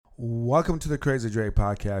Welcome to the Crazy Dre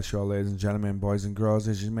Podcast Show, ladies and gentlemen, boys and girls.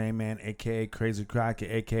 This is your main man, a.k.a. Crazy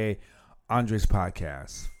Crockett, a.k.a. Andres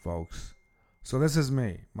Podcast, folks. So this is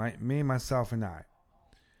me, myself, and I.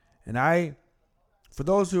 And I, for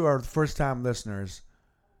those who are first-time listeners,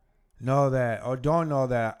 know that, or don't know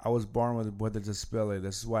that I was born with a disability.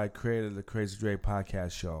 This is why I created the Crazy Dre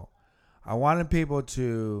Podcast Show. I wanted people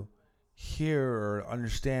to hear or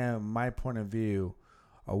understand my point of view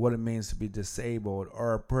or what it means to be disabled,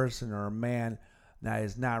 or a person or a man that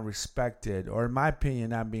is not respected, or in my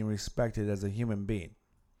opinion, not being respected as a human being,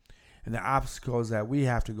 and the obstacles that we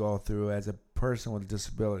have to go through as a person with a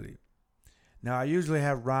disability. Now, I usually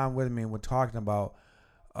have Ron with me and we're talking about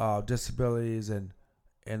disabilities and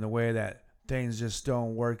the way that things just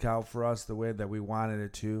don't work out for us the way that we wanted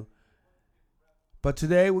it to. But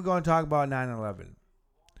today we're going to talk about 9/11. And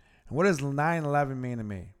what does 9/11 mean to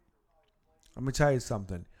me? Let me tell you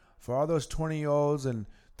something. For all those 20-year-olds and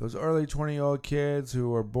those early 20-year-old kids who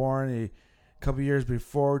were born a couple years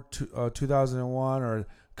before 2001 or a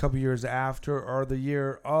couple years after or the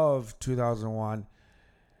year of 2001,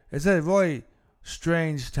 it's a really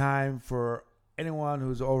strange time for anyone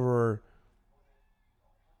who's over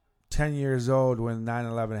 10 years old when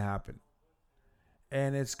 9/11 happened.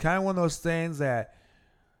 And it's kind of one of those things that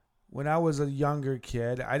when I was a younger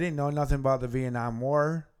kid, I didn't know nothing about the Vietnam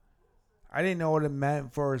War. I didn't know what it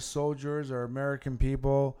meant for soldiers or American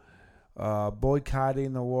people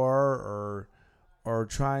boycotting the war or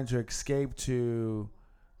trying to escape to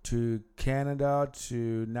Canada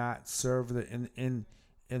to not serve in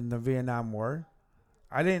the Vietnam War.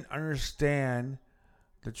 I didn't understand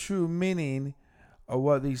the true meaning of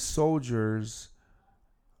what these soldiers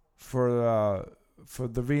for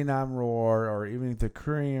the Vietnam War or even the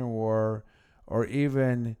Korean War or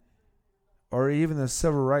even the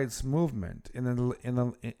civil rights movement in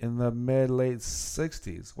the mid-late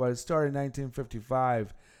 60s. Well, it started in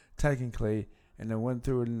 1955, technically, and it went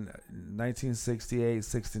through in 1968,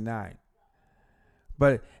 69.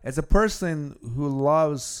 But as a person who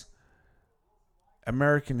loves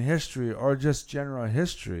American history or just general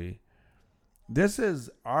history, this is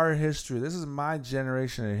our history. This is my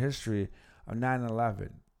generation of history of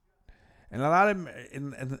 9/11. And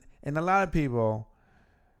a lot of people,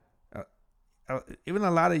 even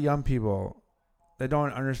a lot of young people, they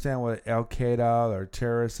don't understand what Al Qaeda or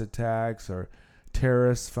terrorist attacks or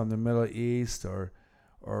terrorists from the Middle East or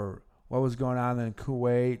what was going on in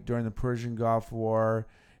Kuwait during the Persian Gulf War.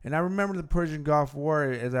 And I remember the Persian Gulf War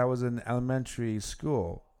as I was in elementary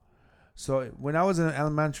school. So when I was in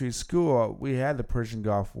elementary school, we had the Persian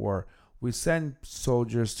Gulf War. We sent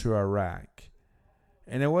soldiers to Iraq.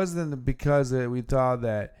 And it wasn't because we thought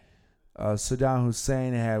that Saddam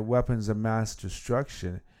Hussein had weapons of mass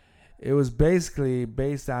destruction. It was basically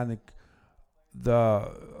based on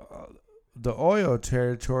the oil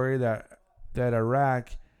territory that Iraq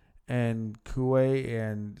and Kuwait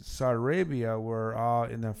and Saudi Arabia were all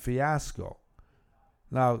in a fiasco.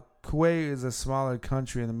 Now, Kuwait is a smaller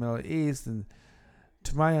country in the Middle East, and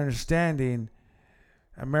to my understanding,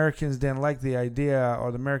 Americans didn't like the idea,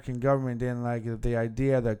 or the American government didn't like the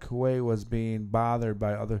idea that Kuwait was being bothered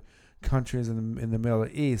by other countries in the Middle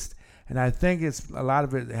East. And I think a lot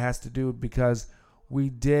of it has to do because we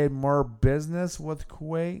did more business with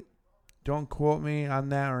Kuwait. Don't quote me on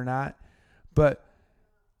that or not. But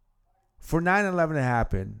for 9/11 to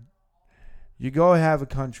happen, you go have a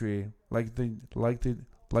country like the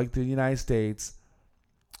United States.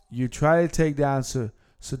 You try to take down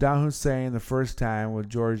Saddam Hussein the first time with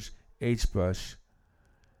George H. Bush.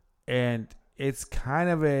 And it's kind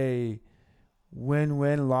of a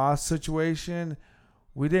win-win loss situation.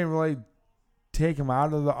 We didn't really take him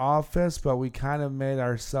out of the office, but we kind of made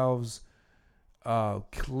ourselves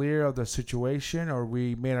clear of the situation, or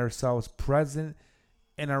we made ourselves present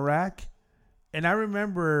in Iraq. And I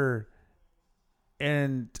remember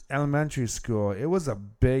in elementary school, it was a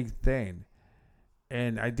big thing,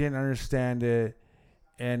 and I didn't understand it.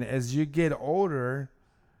 And as you get older,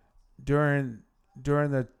 during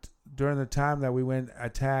the time that we went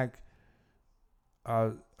attack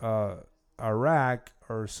Iraq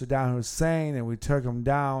or Saddam Hussein, and we took him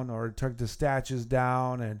down or took the statues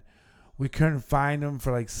down, and we couldn't find him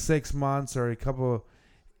for like 6 months or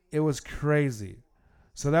it was crazy.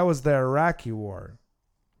 So that was the Iraqi war.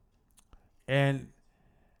 And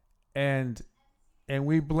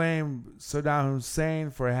we blame Saddam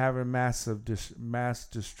Hussein for having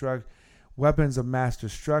weapons of mass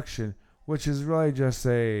destruction, which is really just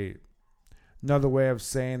another way of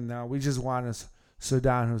saying, no, we just want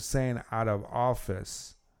Saddam Hussein out of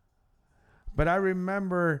office. But I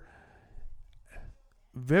remember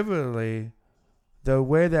vividly the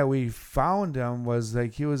way that we found him was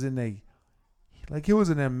like he was in a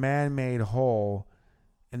man-made hole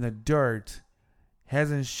in the dirt,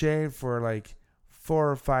 hasn't shaved for like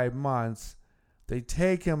 4 or 5 months. They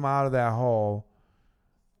take him out of that hole.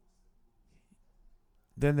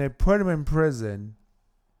 Then they put him in prison.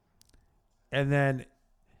 And then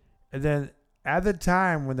at the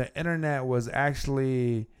time when the internet was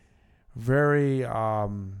actually very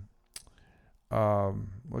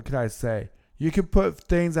what could I say? You could put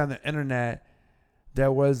things on the internet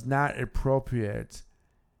that was not appropriate,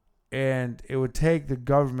 and it would take the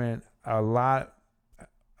government a lot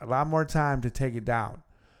more time to take it down.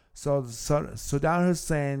 So Saddam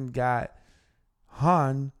Hussein got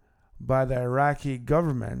hung by the Iraqi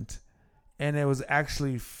government, and it was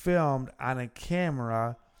actually filmed on a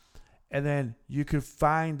camera, and then you could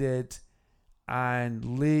find it on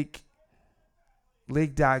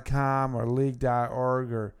leak.com or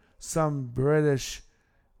leak.org or some British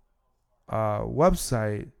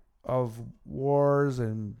website of wars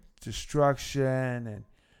and destruction and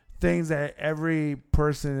things that every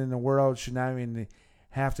person in the world should not even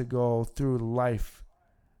have to go through life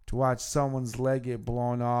to watch someone's leg get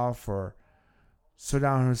blown off or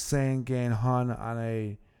Saddam Hussein getting hung on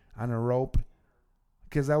a rope,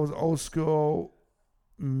 because that was old school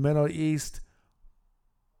Middle East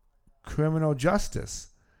criminal justice.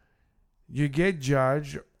 You get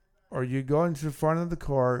judged or you go into the front of the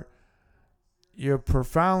court, you're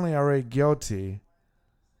profoundly already guilty,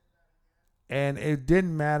 and it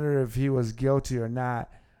didn't matter if he was guilty or not,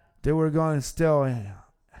 they were going to still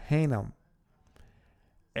hang him.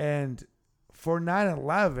 And for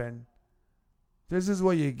 9/11, this is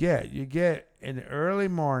what you get. You get in the early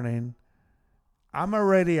morning, I'm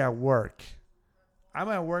already at work. I'm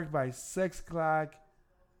at work by 6 o'clock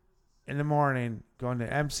in the morning, going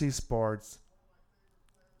to MC Sports.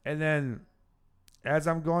 And then as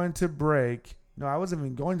I'm going to break, no, I wasn't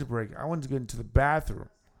even going to break. I wanted to get into the bathroom.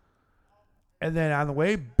 And then on the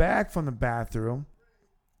way back from the bathroom,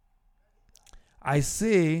 I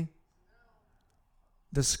see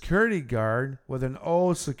the security guard with an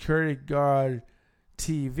old security guard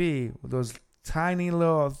TV with those tiny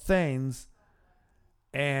little things.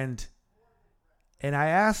 And I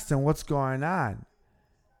asked him what's going on.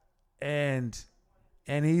 And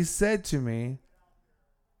he said to me,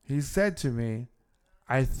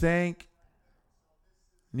 I think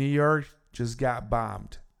New York just got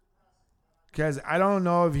bombed. Because I don't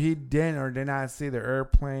know if he did or did not see the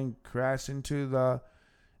airplane crash into the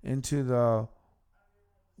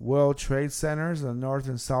World Trade Centers, the north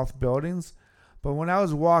and south buildings. But when I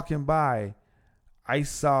was walking by, I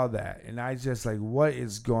saw that. And I just like, what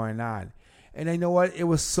is going on? And you know what? It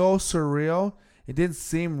was so surreal. It didn't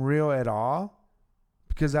seem real at all.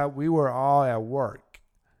 Because we were all at work.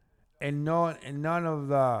 And none of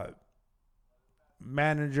the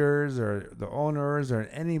managers or the owners or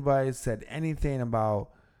anybody said anything about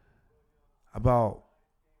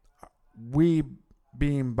we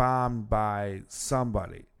being bombed by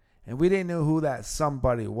somebody, and we didn't know who that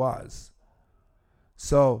somebody was.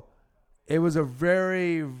 So it was a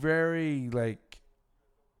very, very, like,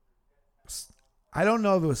 I don't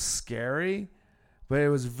know if it was scary, but it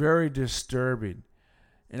was very disturbing.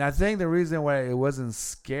 And I think the reason why it wasn't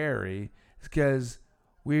scary is because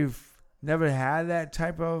we've never had that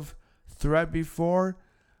type of threat before,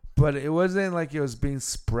 but it wasn't like it was being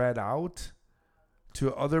spread out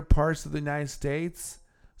to other parts of the United States.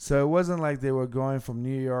 So it wasn't like they were going from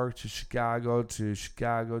New York to Chicago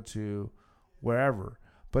to wherever.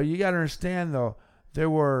 But you got to understand, though, there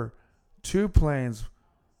were 2 planes.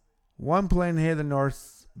 One plane hit the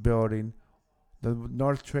North Building, the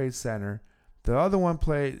North Trade Center. The other one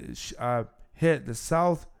hit the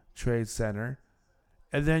South Trade Center.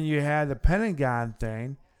 And then you had the Pentagon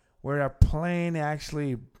thing where a plane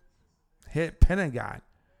actually hit Pentagon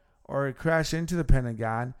or it crashed into the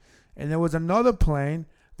Pentagon. And there was another plane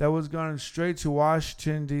that was going straight to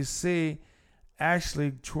Washington, D.C.,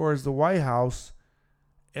 actually towards the White House.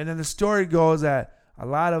 And then the story goes that a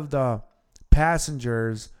lot of the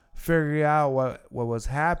passengers figured out what was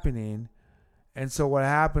happening. And so what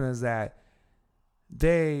happened is that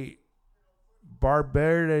they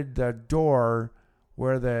barricaded the door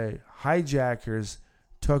where the hijackers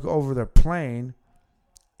took over the plane,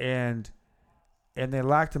 and they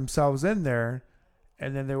locked themselves in there,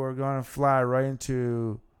 and then they were going to fly right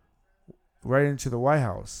into the White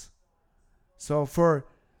House. So for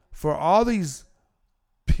all these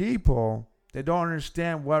people, they don't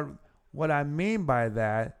understand what I mean by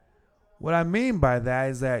that. What I mean by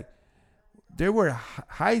that is that there were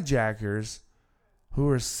hijackers who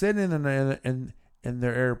were sitting in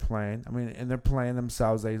their airplane. I mean, in their plane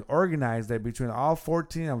themselves. They organized it between all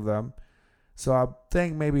 14 of them. So I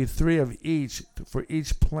think maybe 3 of each for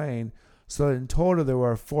each plane. So in total, there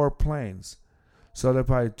were 4 planes. So they're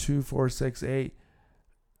probably 2, 4, 6, 8.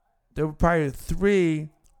 There were probably 3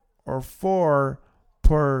 or 4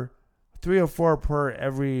 per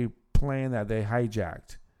every plane that they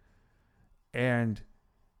hijacked. And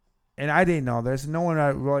I didn't know this. No one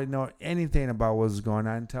really know anything about what was going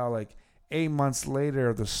on until like 8 months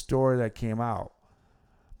later, the story that came out.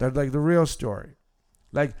 That's like the real story.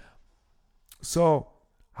 Like, so,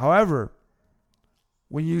 however,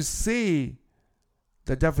 when you see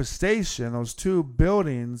the devastation, those 2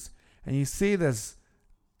 buildings, and you see this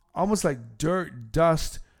almost like dirt,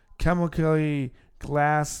 dust, chemically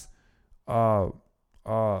glass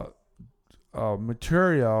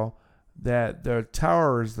material that the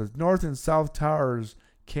towers, the north and south towers,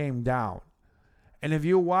 came down. And if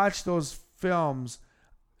you watch those films,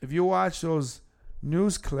 if you watch those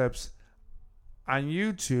news clips on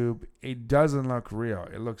YouTube, it doesn't look real.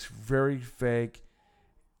 It looks very fake.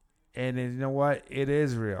 And you know what? It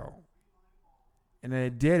is real. And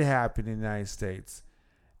it did happen in the United States.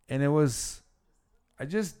 And it was, I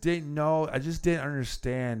just didn't know, I just didn't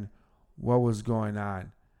understand what was going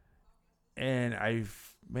on. And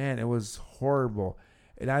it was horrible.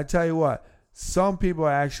 And I tell you what, some people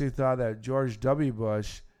actually thought that George W.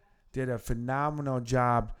 Bush did a phenomenal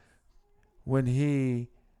job when he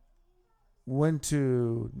went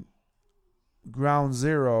to ground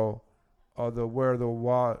zero of where the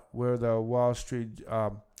Wall Street,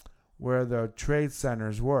 where the trade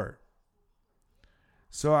centers were.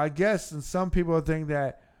 So I guess, and some people think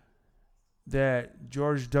that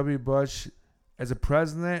George W. Bush, as a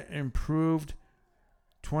president, improved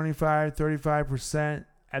 25-35%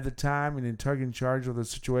 at the time and took in charge of the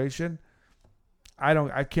situation.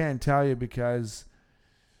 I can't tell you because,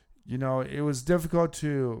 it was difficult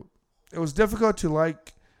to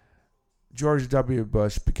like George W.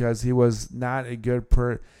 Bush because he was not a good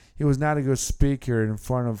speaker in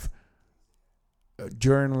front of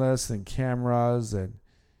journalists and cameras, and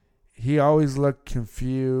he always looked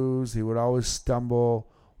confused. He would always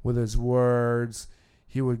stumble with his words.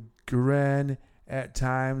 He would grin at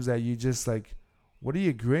times that you just like, what are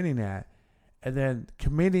you grinning at? And then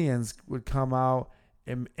comedians would come out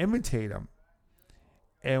and imitate him.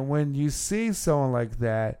 And when you see someone like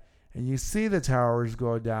that, and you see the towers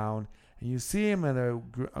go down, and you see him at a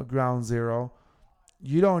ground zero,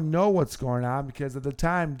 you don't know what's going on because at the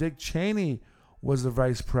time Dick Cheney was the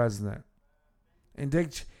vice president, and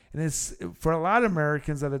it's for a lot of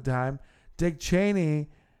Americans at the time, Dick Cheney,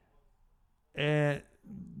 and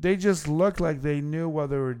they just looked like they knew what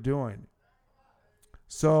they were doing.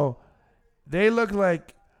 So Dick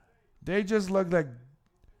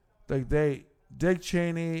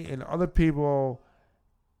Cheney and other people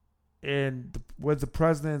with the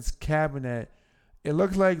president's cabinet, it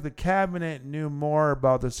looked like the cabinet knew more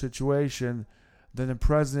about the situation than the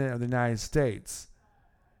president of the United States.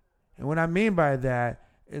 And what I mean by that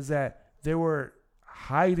is that they were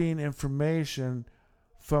hiding information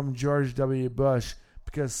from George W. Bush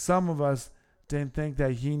because some of us didn't think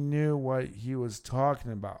that he knew what he was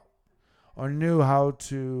talking about or knew how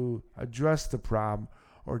to address the problem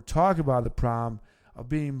or talk about the problem of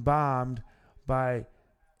being bombed by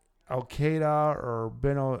Al-Qaeda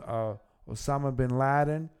or Osama bin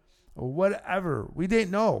Laden or whatever. We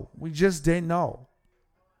didn't know. We just didn't know.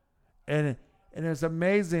 And it's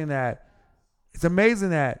amazing that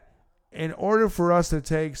in order for us to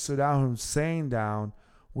take Saddam Hussein down,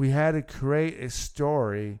 we had to create a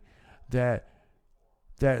story that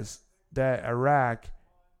Iraq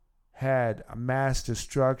had a mass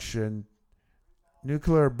destruction,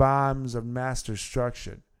 nuclear bombs of mass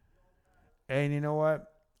destruction. And you know what?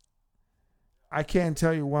 I can't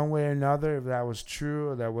tell you one way or another if that was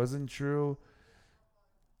true or that wasn't true,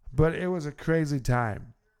 but it was a crazy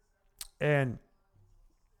time. And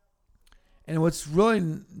what's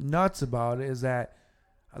really nuts about it is that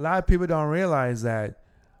a lot of people don't realize that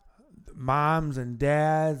moms and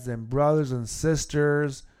dads and brothers and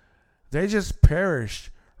sisters, they just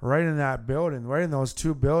perished right in that building, right in those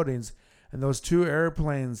 2 buildings and those 2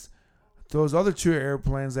 airplanes, those other 2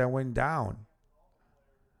 airplanes that went down.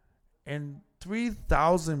 And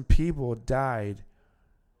 3,000 people died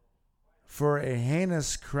for a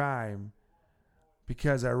heinous crime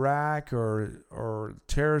because Iraq or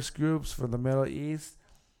terrorist groups from the Middle East,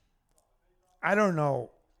 I don't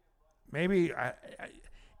know. Maybe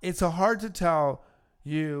it's hard to tell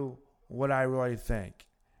you what I really think,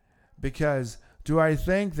 because do I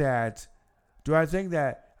think that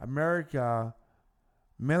America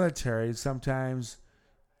military sometimes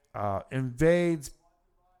invades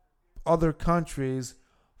other countries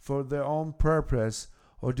for their own purpose,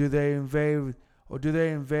 or do they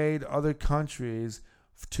invade other countries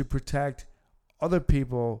to protect other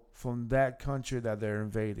people from that country that they're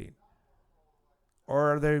invading?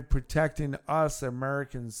 Or are they protecting us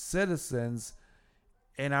American citizens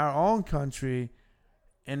in our own country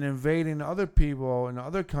and invading other people in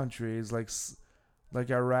other countries like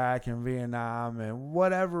Iraq and Vietnam and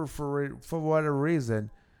whatever for whatever reason?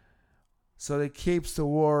 So it keeps the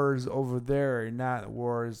wars over there and not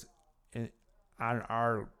wars on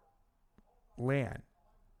our land.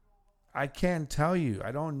 I can't tell you.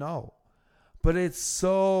 I don't know. But it's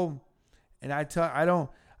so, and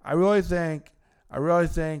I really think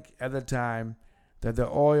at the time that the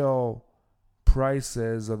oil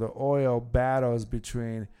prices or the oil battles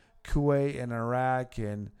between Kuwait and Iraq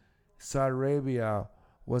and Saudi Arabia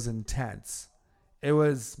was intense. It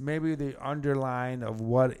was maybe the underline of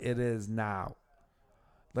what it is now.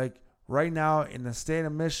 Like right now in the state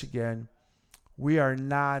of Michigan, we are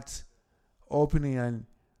not opening on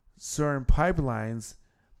certain pipelines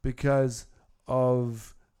because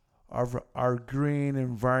of our green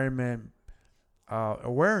environment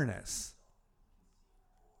awareness.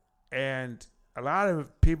 And a lot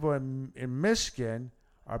of people in Michigan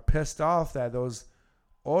are pissed off that those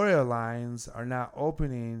oil lines are not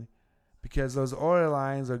opening because those oil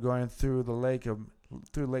lines are going through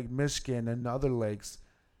through Lake Michigan and other lakes,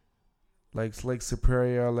 like Lake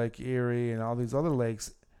Superior, Lake Erie, and all these other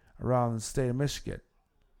lakes around the state of Michigan.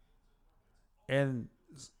 And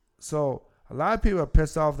so a lot of people are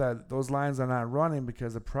pissed off that those lines are not running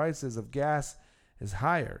because the prices of gas is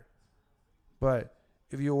higher. But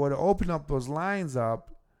if you were to open up those lines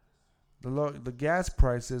up, the gas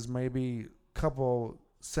prices may be a couple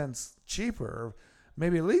cents cheaper,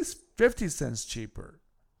 maybe at least 50 cents cheaper.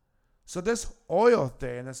 So this oil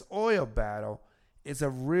thing, this oil battle, is a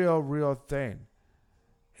real thing.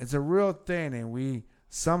 It's a real thing, and we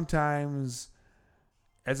sometimes,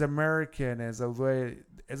 as American, as American,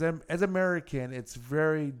 it's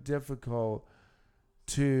very difficult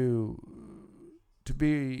to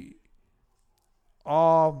be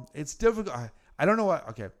all. It's difficult. I don't know what.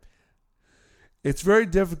 Okay. It's very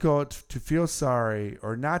difficult to feel sorry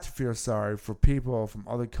or not to feel sorry for people from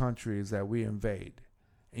other countries that we invade.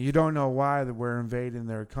 And you don't know why that we're invading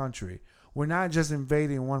their country. We're not just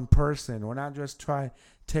invading one person. We're not just trying to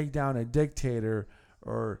take down a dictator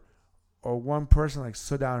or one person like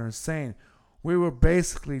Saddam Hussein. We were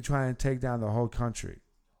basically trying to take down the whole country.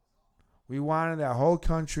 We wanted that whole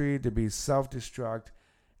country to be self-destruct,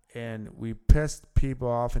 and we pissed people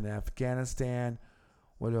off in Afghanistan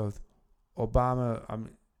with Osama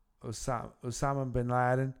bin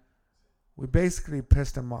Laden. We basically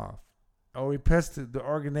pissed him off, or we pissed the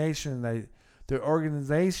organization that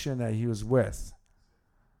he was with,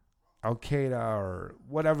 Al Qaeda or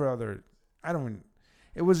whatever other.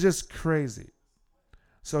 It was just crazy.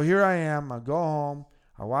 So here I am. I go home.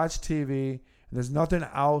 I watch TV, and there's nothing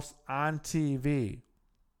else on TV.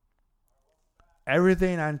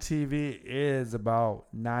 Everything on TV is about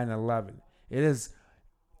 9/11. It is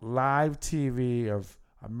live TV of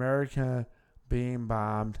America being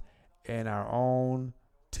bombed in our own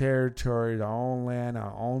territory, our own land,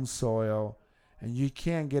 our own soil, and you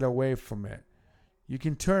can't get away from it. You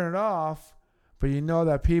can turn it off, but you know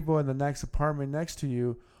that people in the next apartment next to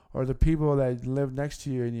you, or the people that live next to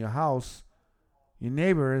you in your house, your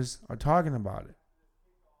neighbors, are talking about it.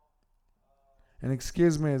 And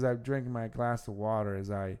excuse me as I drink my glass of water as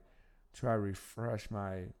I try to refresh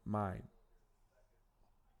my mind.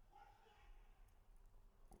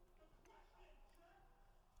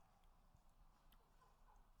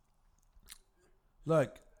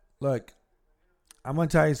 Look, I'm going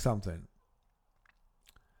to tell you something.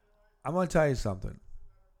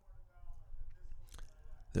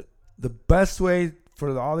 The best way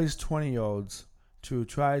for all these 20-year-olds to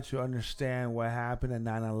try to understand what happened in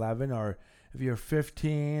 9/11, or if you're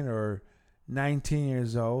 15 or 19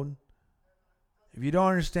 years old, if you don't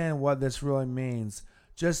understand what this really means,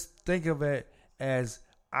 just think of it as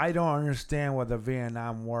I don't understand what the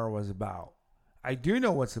Vietnam War was about. I do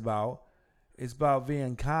know what's about. It's about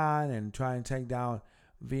Viet Cong and trying to take down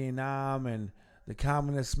Vietnam and the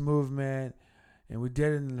communist movement. And we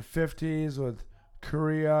did it in the 50s with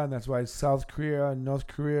Korea, and that's why South Korea and North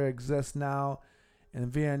Korea exist now.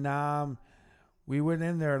 In Vietnam, we went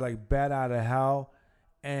in there like bat out of hell,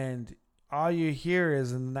 and all you hear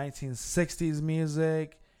is in the 1960s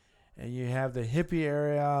music, and you have the hippie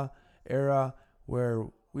era where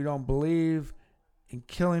we don't believe in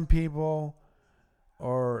killing people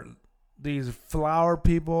or these flower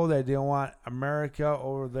people that don't want America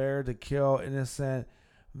over there to kill innocent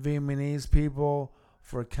Vietnamese people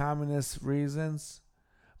for communist reasons.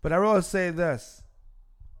 But I will say this.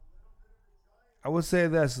 I would say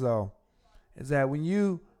this, though, is that when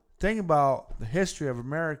you think about the history of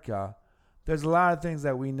America, there's a lot of things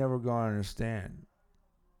that we never going to understand.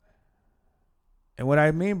 And what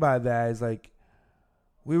I mean by that is, like,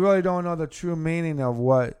 we really don't know the true meaning of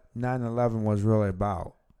what 9/11 was really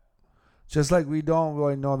about. Just like we don't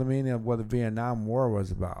really know the meaning of what the Vietnam War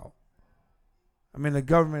was about. I mean, the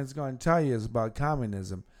government is going to tell you it's about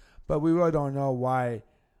communism, but we really don't know why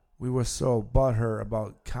we were so butthurt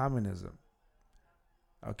about communism.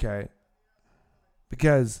 Okay?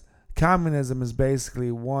 Because communism is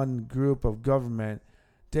basically one group of government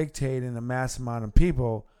dictating a mass amount of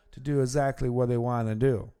people to do exactly what they want to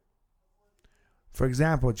do. For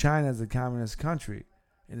example, China is a communist country,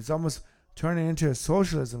 and it's almost turning into a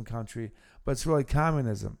socialism country, but it's really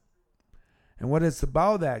communism. And what it's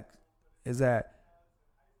about that is that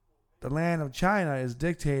the land of China is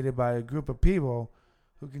dictated by a group of people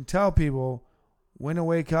who can tell people when to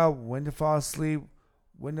wake up, when to fall asleep,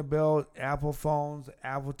 when to build Apple phones,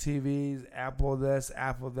 Apple TVs, Apple this,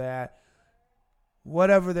 Apple that.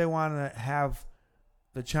 Whatever they want to have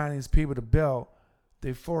the Chinese people to build,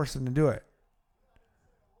 they force them to do it.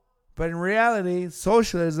 But in reality,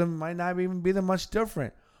 socialism might not even be that much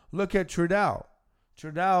different. Look at Trudeau.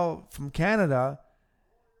 Trudeau from Canada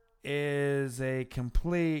is a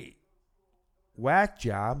complete whack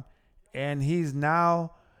job, and he's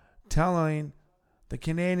now telling the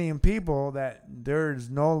Canadian people that there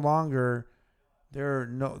will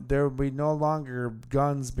be no longer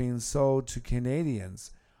guns being sold to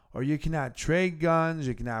Canadians, or you cannot trade guns,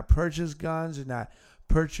 you cannot purchase guns, you cannot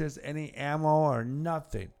purchase any ammo or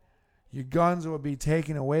nothing. Your guns will be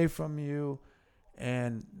taken away from you,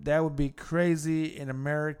 and that would be crazy in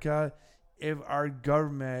America if our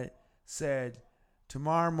government said,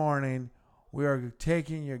 tomorrow morning, we are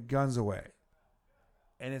taking your guns away.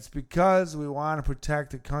 And it's because we want to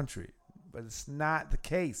protect the country, but it's not the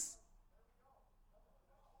case.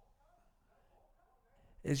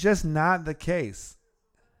 It's just not the case.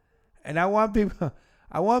 And I want people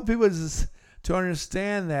to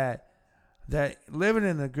understand that living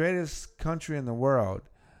in the greatest country in the world,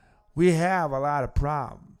 we have a lot of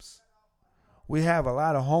problems. We have a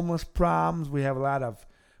lot of homeless problems. We have a lot of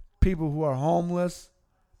people who are homeless.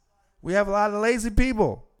 We have a lot of lazy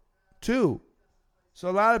people, too. So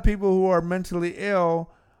a lot of people who are mentally ill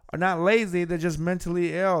are not lazy. They're just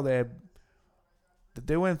mentally ill.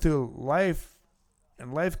 They went through life,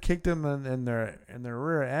 and life kicked them in their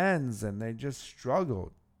rear ends, and they just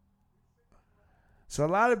struggled. So a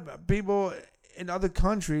lot of people in other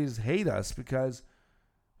countries hate us because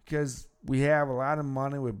we have a lot of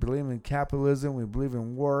money. We believe in capitalism. We believe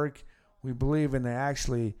in work. We believe in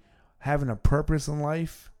actually having a purpose in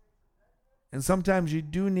life. And sometimes you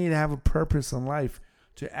do need to have a purpose in life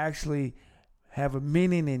to actually have a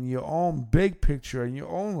meaning in your own big picture in your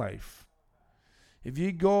own life. If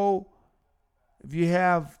you go with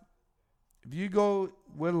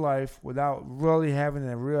life without really having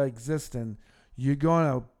a real existence, you're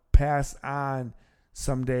going to pass on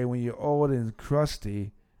someday when you're old and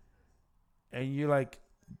crusty, and you're like,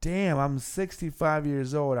 damn, I'm 65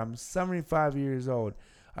 years old. I'm 75 years old.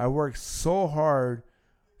 I worked so hard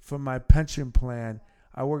for my pension plan.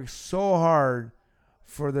 I worked so hard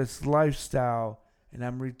for this lifestyle, and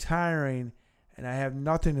I'm retiring, and I have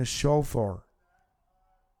nothing to show for.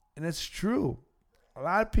 And it's true. A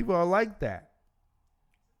lot of people are like that.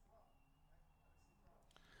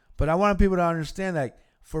 But I want people to understand that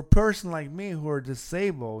for a person like me who are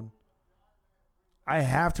disabled, I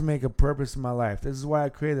have to make a purpose in my life. This is why I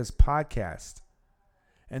created this podcast.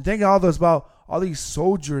 And think about all these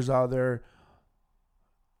soldiers out there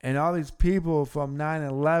and all these people from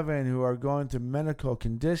 9/11 who are going through medical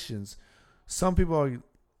conditions. Some people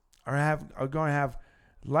are going to have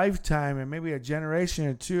lifetime and maybe a generation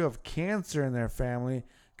or two of cancer in their family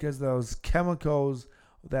because those chemicals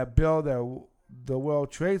that build the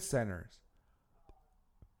World Trade Centers.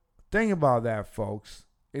 Think about that, folks.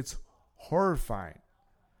 It's horrifying.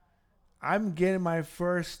 I'm getting my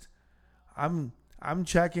first. I'm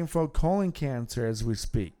checking for colon cancer as we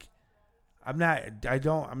speak. I'm not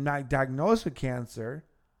diagnosed with cancer,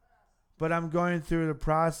 but I'm going through the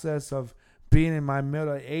process of being in my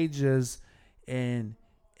middle ages and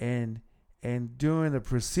doing the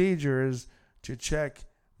procedures to check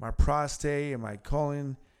my prostate and my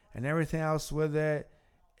colon and everything else with it,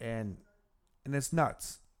 and it's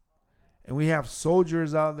nuts. And we have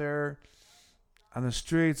soldiers out there, on the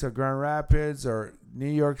streets of Grand Rapids or New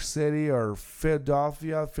York City or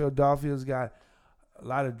Philadelphia. Philadelphia's got a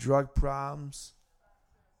lot of drug problems.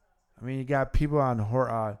 I mean, you got people on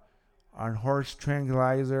horse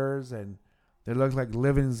tranquilizers, and they look like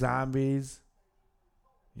living zombies.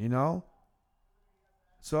 You know.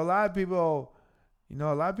 So a lot of people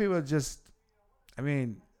just, I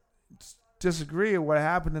mean, disagree with what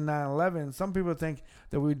happened in 9/11. Some people think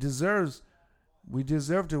that we deserve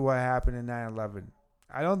to what happened in 9/11.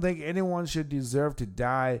 I don't think anyone should deserve to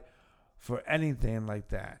die for anything like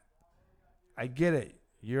that. I get it.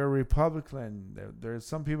 You're a Republican. There's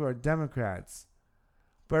some people are Democrats.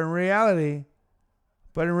 But in reality,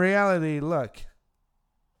 look.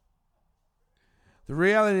 The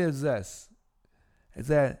reality is this. Is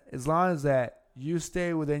that as long as that you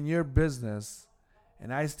stay within your business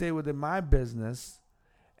and I stay within my business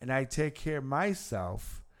and I take care of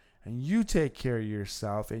myself and you take care of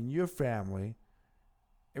yourself and your family,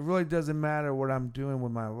 it really doesn't matter what I'm doing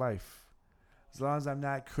with my life. As long as I'm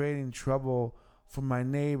not creating trouble for my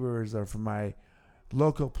neighbors or for my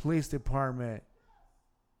local police department.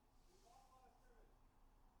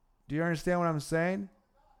 Do you understand what I'm saying?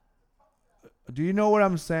 Do you know what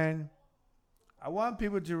I'm saying? I want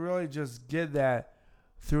people to really just get that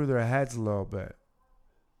through their heads a little bit.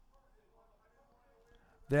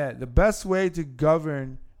 That the best way to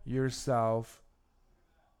govern yourself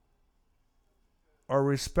or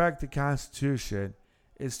respect the Constitution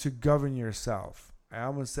is to govern yourself. I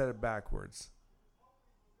almost said it backwards.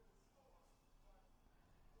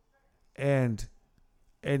 And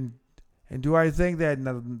do I think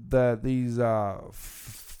that these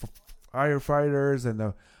firefighters and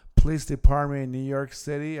the police department in New York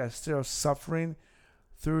City are still suffering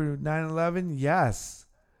through 9/11? Yes.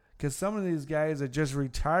 Because some of these guys are just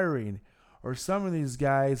retiring, or some of these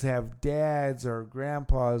guys have dads or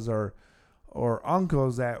grandpas or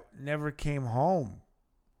uncles that never came home.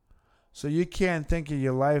 So you can't think of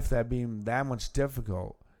your life that being that much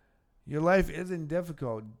difficult. Your life isn't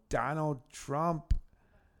difficult. Donald Trump,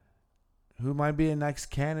 who might be the next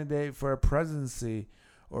candidate for a presidency,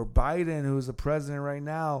 or Biden, who's the president right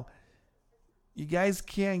now, you guys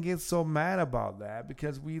can't get so mad about that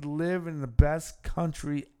because we live in the best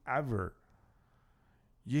country ever.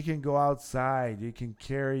 You can go outside. You can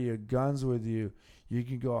carry your guns with you. You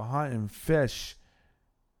can go hunt and fish.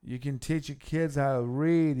 You can teach your kids how to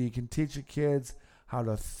read. You can teach your kids how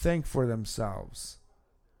to think for themselves.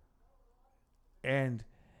 And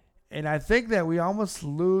I think that we almost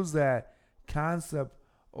lose that concept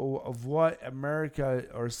of what America,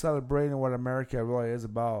 or celebrating what America really is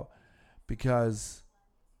about, because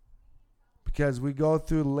we go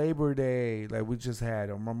through Labor Day like we just had,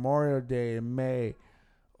 or Memorial Day in May,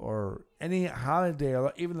 or any holiday,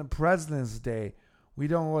 or even the President's Day. We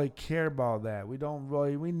don't really care about that. We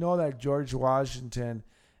know that George Washington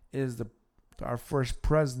is our first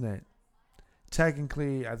president.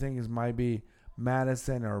 Technically, I think it might be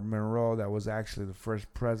Madison or Monroe that was actually the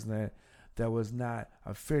first president that was not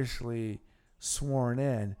officially sworn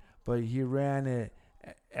in, but he ran it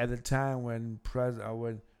at the time when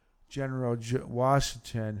General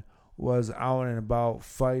Washington was out and about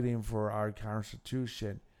fighting for our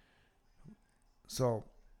Constitution. So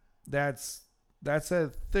that's a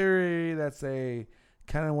theory. That's a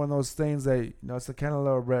kind of one of those things that, it's a kind of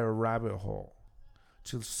little rabbit hole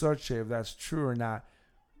to search if that's true or not.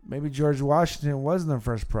 Maybe George Washington wasn't the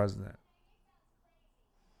first president.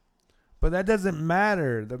 But that doesn't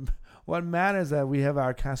matter. What matters is that we have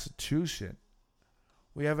our Constitution.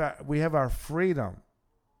 We have our freedom.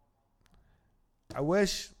 I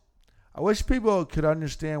wish people could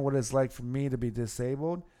understand what it's like for me to be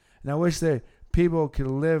disabled, and I wish that people could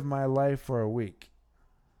live my life for a week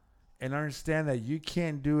and understand that you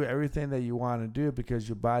can't do everything that you want to do because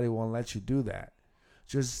your body won't let you do that.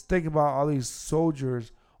 Just think about all these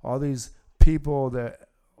soldiers, all these people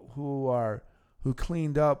who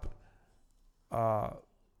cleaned up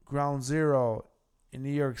Ground Zero in New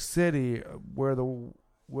York City, where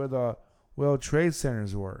the World Trade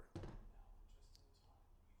Centers were.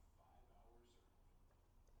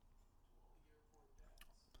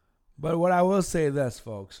 But what I will say this,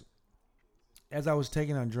 folks, as I was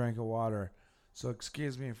taking a drink of water, so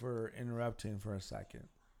excuse me for interrupting for a second.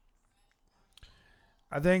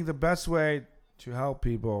 I think the best way to help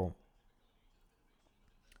people,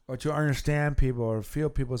 or to understand people, or feel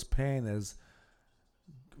people's pain, is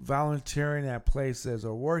volunteering at places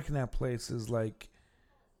or working at places. Like,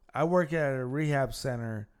 I work at a rehab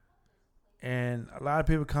center, and a lot of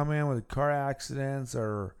people come in with car accidents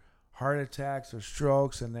or heart attacks or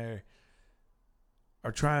strokes, and they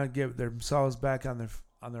are trying to get themselves back on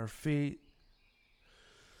their feet.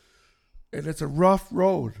 And it's a rough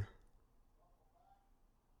road.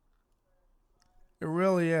 It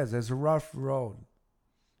really is. It's a rough road.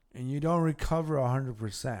 And you don't recover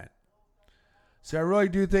 100%. So I really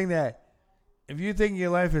do think that if you think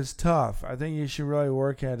your life is tough, I think you should really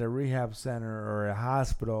work at a rehab center or a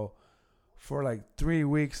hospital for like 3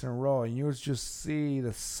 weeks in a row, and you'll just see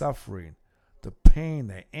the suffering, the pain,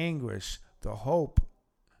 the anguish, the hope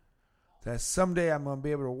that someday I'm going to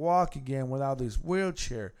be able to walk again without this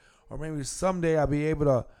wheelchair, or maybe someday I'll be able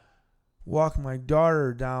to walk my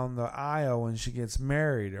daughter down the aisle when she gets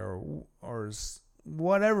married, or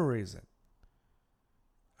whatever reason.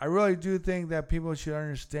 I really do think that people should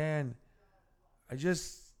understand. I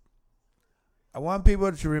want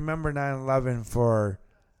people to remember 9/11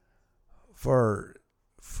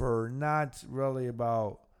 for not really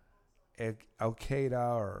about Al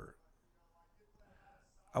Qaeda, or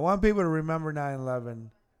I want people to remember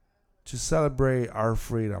 9/11 to celebrate our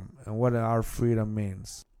freedom and what our freedom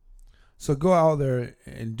means. So go out there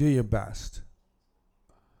and do your best.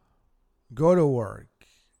 Go to work.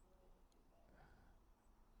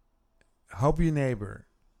 Help your neighbor.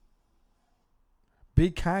 Be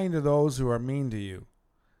kind to those who are mean to you.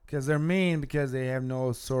 Because they're mean because they have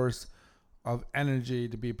no source of energy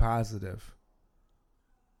to be positive.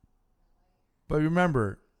 But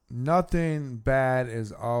remember, nothing bad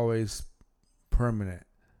is always permanent.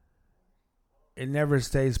 It never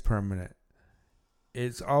stays permanent.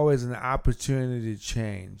 It's always an opportunity to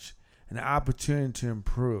change, an opportunity to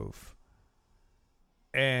improve.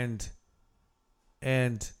 And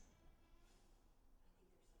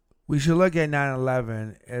we should look at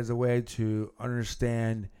 9/11 as a way to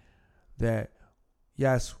understand that,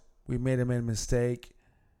 yes, we made a mistake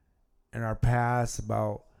in our past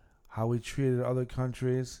about how we treated other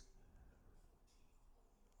countries.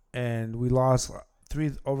 And we lost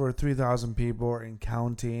over 3,000 people and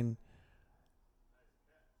counting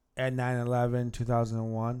at 9/11,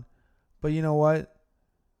 2001. But you know what?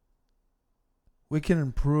 We can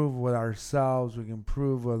improve with ourselves. We can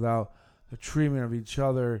improve without the treatment of each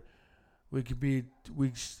other.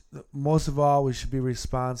 Most of all, we should be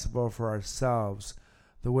responsible for ourselves.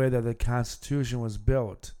 The way that the Constitution was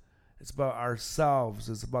built. It's about ourselves.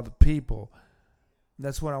 It's about the people.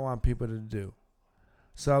 That's what I want people to do.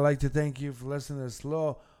 So I'd like to thank you for listening to this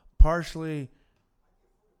little partially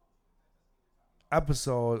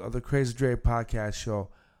episode of the Crazy Dre podcast show.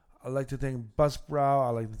 I'd like to thank Buzzsprout.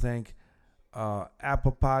 I'd like to thank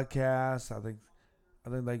Apple Podcasts. I think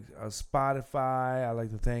Spotify. I'd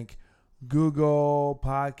like to thank Google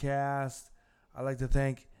Podcasts. I'd like to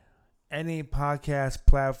thank any podcast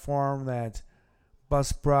platform that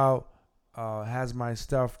Buzzsprout has my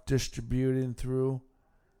stuff distributing through.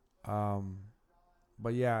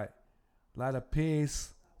 But yeah, a lot of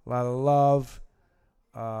peace, a lot of love.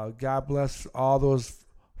 God bless all those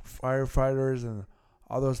firefighters and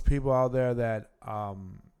all those people out there that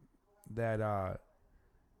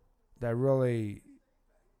really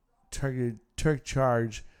took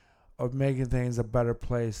charge of making things a better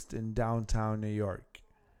place in downtown New York.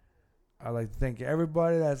 I'd like to thank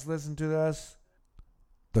everybody that's listened to this.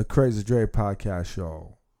 The Crazy Dre podcast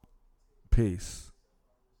show. Peace.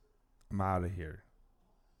 I'm out of here.